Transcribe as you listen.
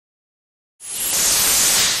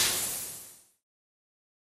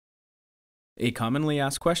A commonly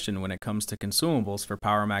asked question when it comes to consumables for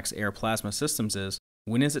Powermax air plasma systems is,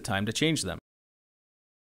 when is it time to change them?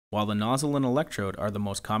 While the nozzle and electrode are the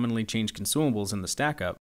most commonly changed consumables in the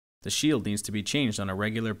stack-up, the shield needs to be changed on a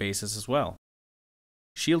regular basis as well.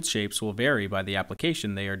 Shield shapes will vary by the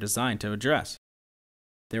application they are designed to address.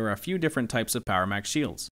 There are a few different types of Powermax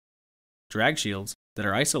shields. Drag shields that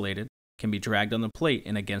are isolated can be dragged on the plate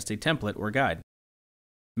and against a template or guide.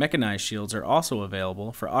 Mechanized shields are also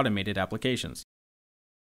available for automated applications.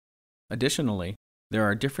 Additionally, there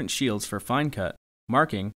are different shields for fine cut,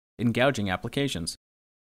 marking, and gouging applications.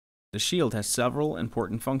 The shield has several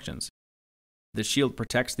important functions. The shield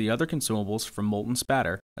protects the other consumables from molten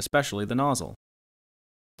spatter, especially the nozzle.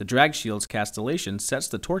 The drag shield's castellation sets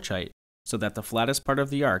the torch height so that the flattest part of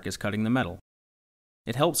the arc is cutting the metal.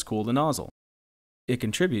 It helps cool the nozzle. It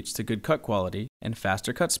contributes to good cut quality and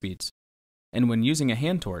faster cut speeds. And when using a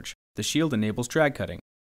hand torch, the shield enables drag cutting.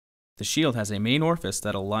 The shield has a main orifice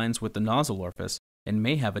that aligns with the nozzle orifice and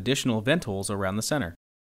may have additional vent holes around the center.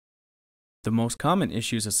 The most common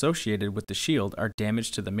issues associated with the shield are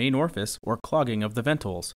damage to the main orifice or clogging of the vent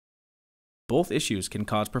holes. Both issues can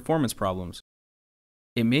cause performance problems.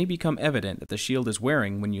 It may become evident that the shield is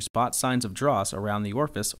wearing when you spot signs of dross around the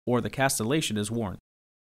orifice or the castellation is worn.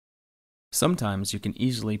 Sometimes you can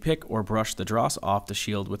easily pick or brush the dross off the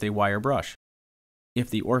shield with a wire brush. If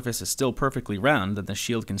the orifice is still perfectly round, then the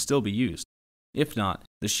shield can still be used. If not,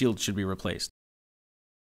 the shield should be replaced.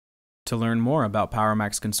 To learn more about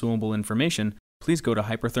Powermax consumable information, please go to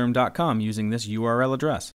hypertherm.com using this URL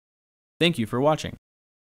address. Thank you for watching.